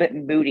be a little bit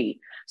moody.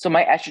 So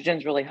my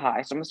estrogen's really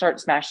high. So I'm gonna start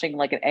smashing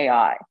like an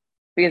AI,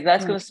 because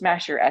that's going to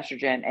smash your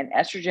estrogen. And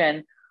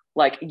estrogen,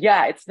 like,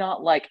 yeah, it's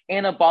not like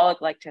anabolic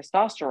like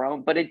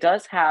testosterone, but it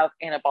does have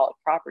anabolic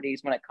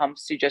properties when it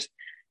comes to just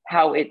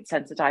how it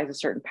sensitizes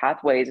certain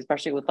pathways,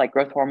 especially with like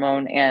growth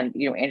hormone and,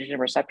 androgen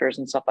receptors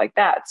and stuff like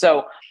that.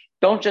 So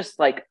don't just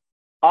like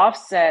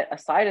offset a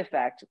side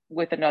effect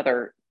with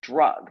another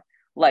drug.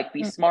 Like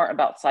be smart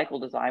about cycle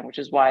design, which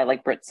is why,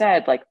 like Britt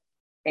said, like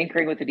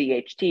anchoring with the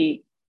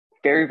DHT,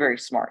 very, very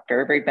smart,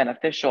 very, very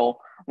beneficial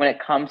when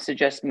it comes to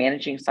just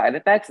managing side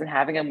effects and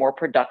having a more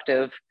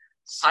productive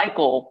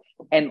cycle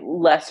and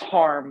less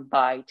harm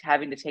by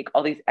having to take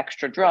all these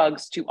extra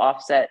drugs to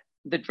offset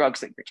the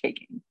drugs that you're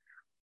taking.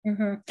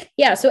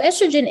 Yeah. So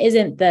estrogen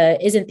isn't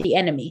the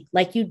enemy.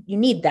 Like you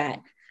need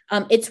that.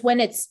 It's when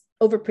it's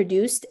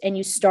overproduced and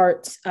you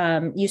start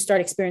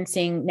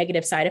experiencing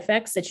negative side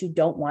effects that you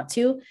don't want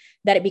to,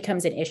 that it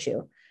becomes an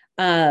issue.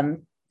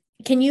 Can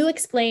you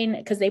explain,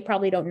 because they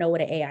probably don't know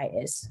what an AI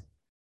is?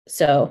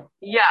 So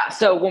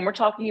when we're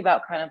talking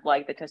about kind of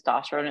like the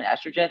testosterone and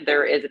estrogen,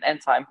 there is an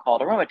enzyme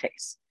called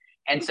aromatase.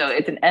 And so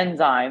it's an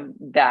enzyme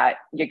that,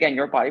 again,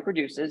 your body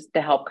produces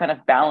to help kind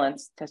of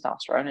balance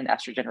testosterone and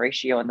estrogen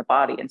ratio in the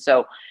body. And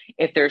so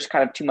if there's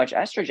kind of too much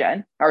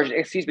estrogen, or too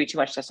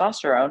much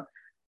testosterone,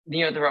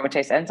 the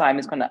aromatase enzyme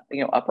is going to,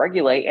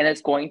 upregulate, and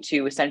it's going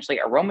to essentially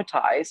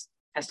aromatize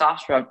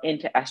testosterone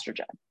into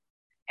estrogen.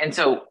 And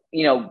so,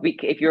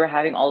 if you're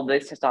having all of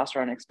this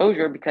testosterone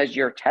exposure because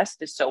your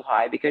test is so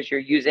high, because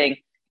you're using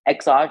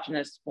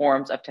exogenous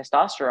forms of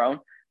testosterone,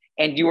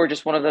 and you are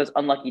just one of those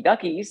unlucky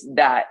duckies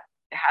that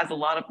has a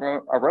lot of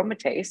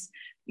aromatase,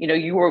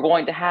 you are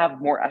going to have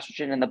more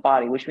estrogen in the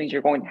body, which means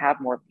you're going to have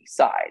more of these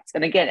sides.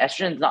 And again,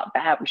 estrogen is not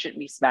bad. We shouldn't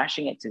be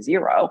smashing it to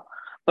zero,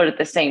 but at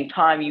the same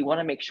time, you want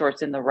to make sure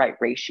it's in the right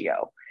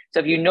ratio. So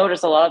if you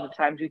notice, a lot of the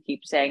times we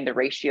keep saying the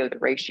ratio,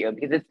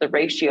 because it's the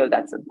ratio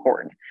that's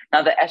important.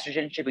 Now, the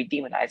estrogen should be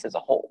demonized as a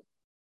whole.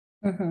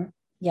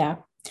 Yeah.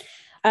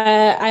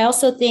 I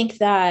also think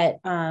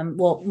that,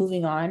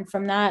 moving on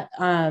from that,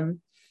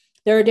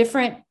 there are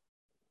different,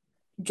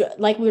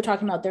 like we were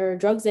talking about, there are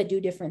drugs that do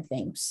different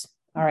things.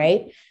 All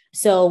right.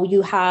 So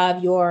you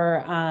have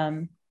your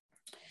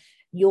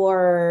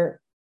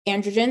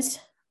androgens,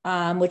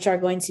 which are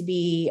going to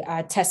be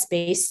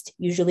test-based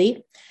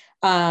usually.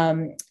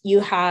 You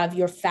have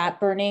your fat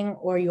burning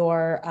or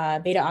your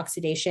beta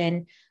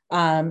oxidation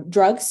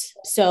drugs.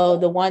 So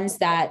the ones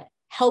that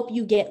help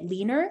you get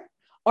leaner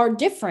are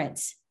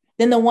different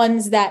than the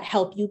ones that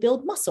help you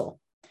build muscle.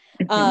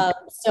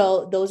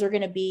 So those are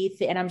going to be,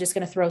 and I'm just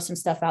going to throw some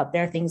stuff out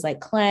there, things like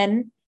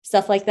Clen,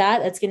 stuff like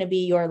that. That's going to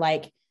be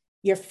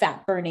your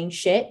fat burning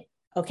shit.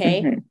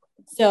 Okay.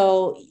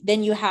 So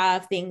then you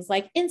have things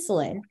like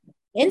insulin.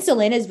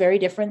 Insulin is very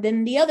different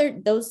than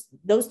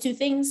those two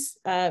things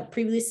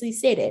previously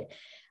stated.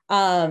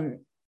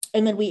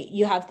 And then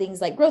you have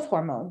things like growth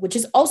hormone, which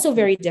is also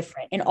very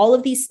different. And all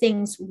of these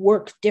things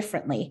work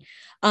differently.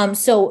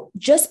 So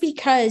just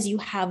because you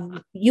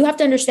have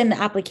to understand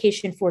the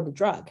application for the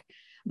drug.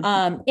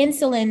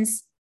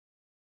 Insulins,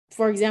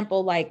 for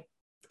example, like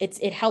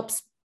it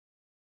helps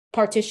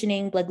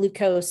partitioning blood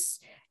glucose,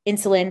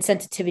 insulin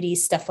sensitivity,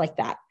 stuff like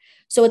that.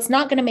 So it's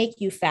not going to make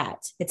you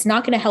fat. It's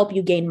not going to help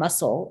you gain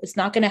muscle. It's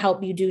not going to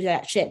help you do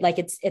that shit. Like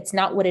it's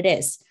not what it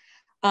is.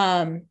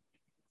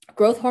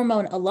 Growth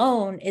hormone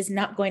alone is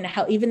not going to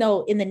help, even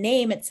though in the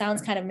name it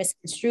sounds kind of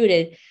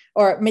misconstrued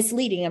or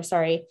misleading. I'm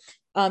sorry.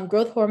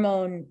 Growth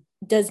hormone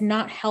does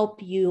not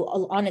help you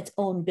on its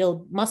own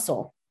build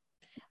muscle.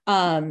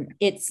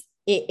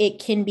 It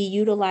can be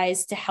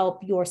utilized to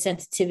help your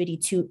sensitivity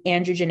to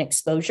androgen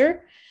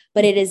exposure,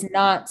 but it is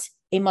not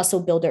a muscle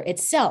builder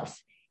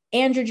itself.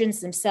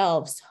 Androgens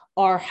themselves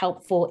are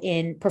helpful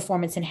in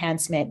performance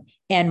enhancement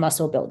and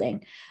muscle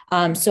building.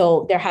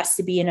 So there has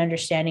to be an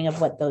understanding of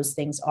what those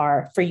things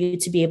are for you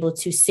to be able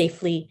to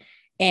safely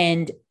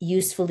and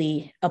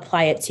usefully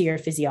apply it to your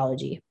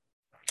physiology.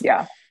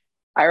 Yeah.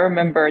 I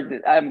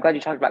remember, I'm glad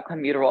you talked about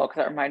clenbuterol, because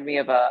that reminded me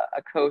of a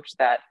coach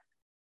that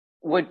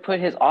would put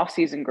his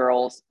off-season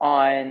girls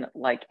on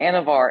like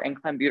Anavar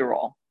and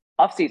clenbuterol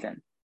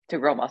off-season to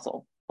grow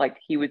muscle. Like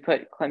he would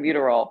put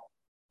clenbuterol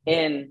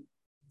in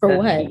For the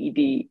what?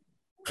 PED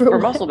For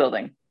muscle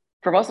building.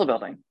 For muscle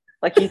building.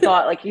 Like he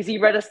thought, like he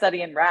read a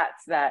study in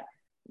rats that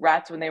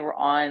rats, when they were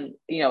on,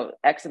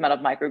 X amount of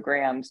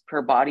micrograms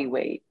per body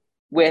weight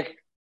with,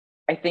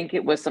 I think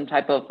it was some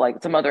type of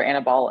like some other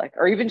anabolic,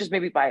 or even just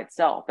maybe by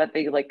itself, that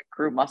they like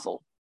grew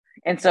muscle.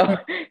 And so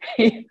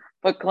he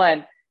put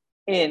Clen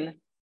in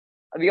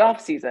the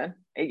off season.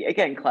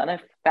 Again, Clen, a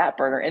fat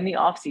burner, in the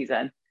off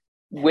season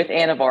with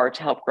Anavar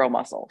to help grow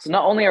muscle. So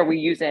not only are we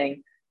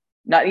using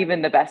not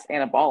even the best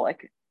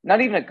anabolic,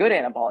 not even a good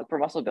anabolic for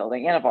muscle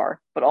building, Anavar,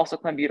 but also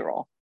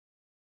clenbuterol.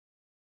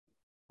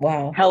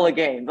 Wow. Hella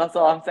gains. That's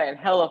all I'm saying.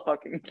 Hella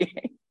fucking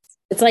gains.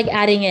 It's like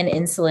adding in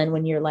insulin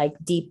when you're like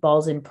deep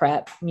balls in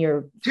prep. And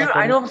you're Dude,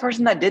 fucking... I know a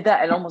person that did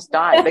that and almost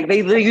died. Like they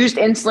used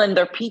insulin,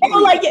 their peak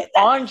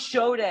on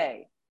show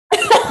day.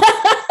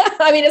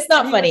 I mean, it's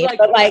not funny, like,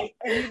 but like,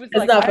 and he was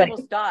like, I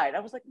almost died. I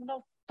was like,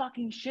 no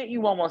fucking shit,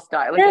 you almost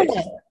died. Like, it's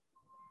just,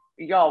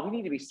 y'all, we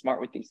need to be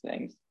smart with these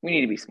things. We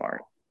need to be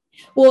smart.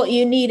 Well,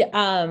 you need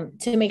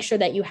to make sure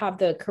that you have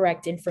the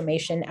correct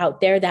information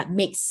out there that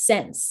makes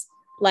sense.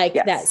 Like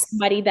that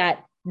somebody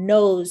that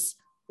knows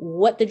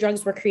what the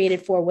drugs were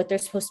created for, what they're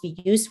supposed to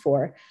be used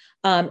for,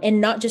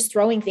 and not just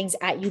throwing things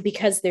at you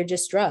because they're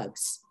just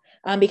drugs.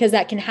 Because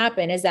that can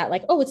happen, is that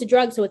like, oh, it's a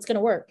drug, so it's going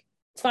to work.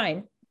 It's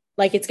fine.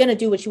 Like it's going to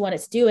do what you want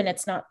it to do. And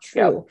it's not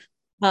true.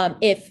 Yep.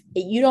 If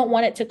you don't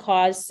want it to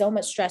cause so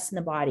much stress in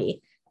the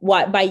body,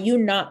 by you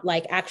not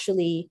like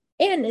actually,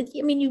 and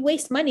I mean, you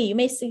waste money, you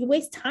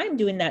waste time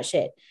doing that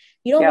shit.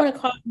 You don't want to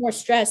cause more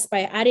stress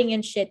by adding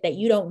in shit that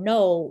you don't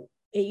know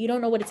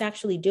what it's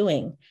actually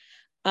doing.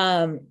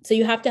 So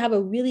you have to have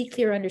a really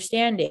clear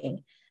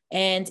understanding.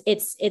 And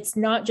it's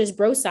not just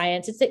bro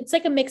science. It's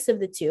like a mix of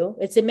the two.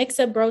 It's a mix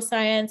of bro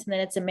science, and then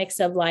it's a mix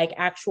of like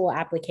actual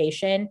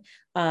application.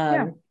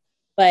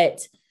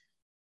 But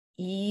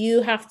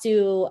you have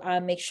to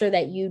make sure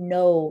that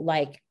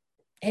like,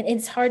 and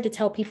it's hard to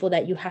tell people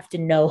that you have to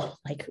know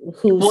like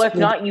who's. Well, if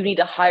not, you need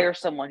to hire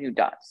someone who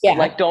does. Yeah.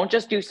 Like, don't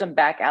just do some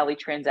back alley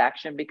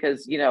transaction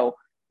because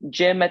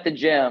Jim at the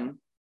gym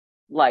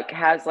like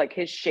has like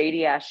his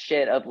shady ass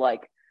shit of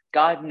like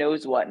God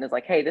knows what, and is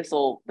like, hey,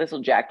 this'll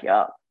jack you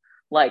up.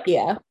 Like,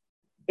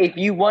 if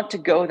you want to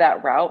go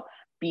that route,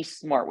 be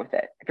smart with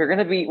it. If you're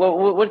gonna be,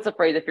 what's the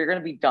phrase? If you're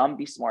gonna be dumb,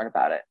 be smart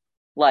about it.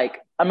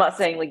 Like, I'm not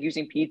saying like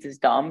using peds is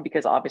dumb,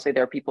 because obviously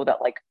there are people that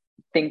like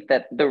think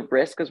that the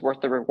risk is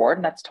worth the reward,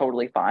 and that's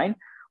totally fine.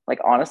 Like,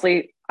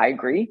 honestly, I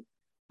agree.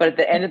 But at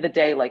the end of the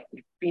day, like,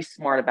 be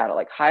smart about it.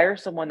 Like, hire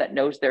someone that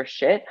knows their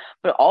shit,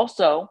 but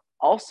also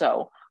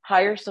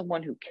hire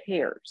someone who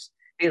cares.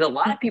 Because a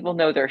lot of people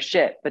know their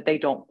shit, but they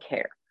don't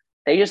care.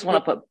 They just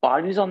want to put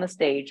bodies on the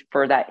stage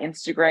for that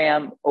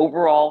Instagram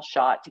overall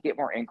shot to get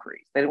more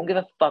inquiries. They don't give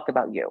a fuck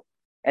about you.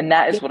 And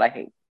that is what I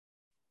hate.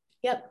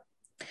 Yep.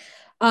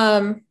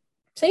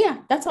 So yeah,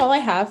 that's all I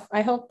have.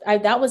 I hope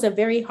that was a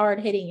very hard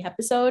hitting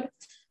episode.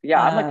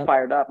 Yeah, I'm like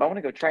fired up. I want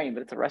to go train,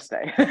 but it's a rest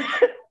day.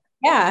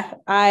 Yeah,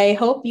 I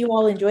hope you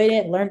all enjoyed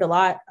it, learned a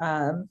lot.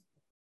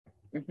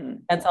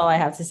 That's all I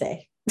have to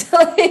say.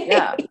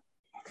 Yeah.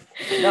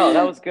 No,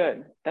 that was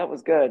good. That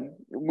was good.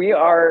 We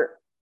are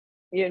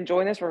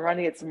enjoying this. We're trying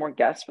to get some more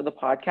guests for the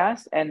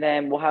podcast, and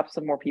then we'll have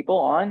some more people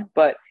on.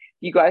 But if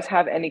you guys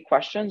have any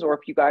questions, or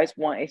if you guys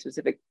want a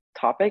specific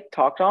topic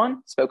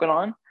spoken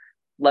on,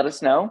 let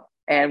us know,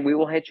 and we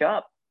will hit you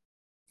up.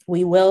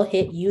 We will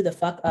hit you the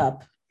fuck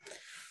up.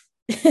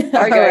 All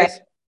right, guys.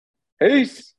 Peace.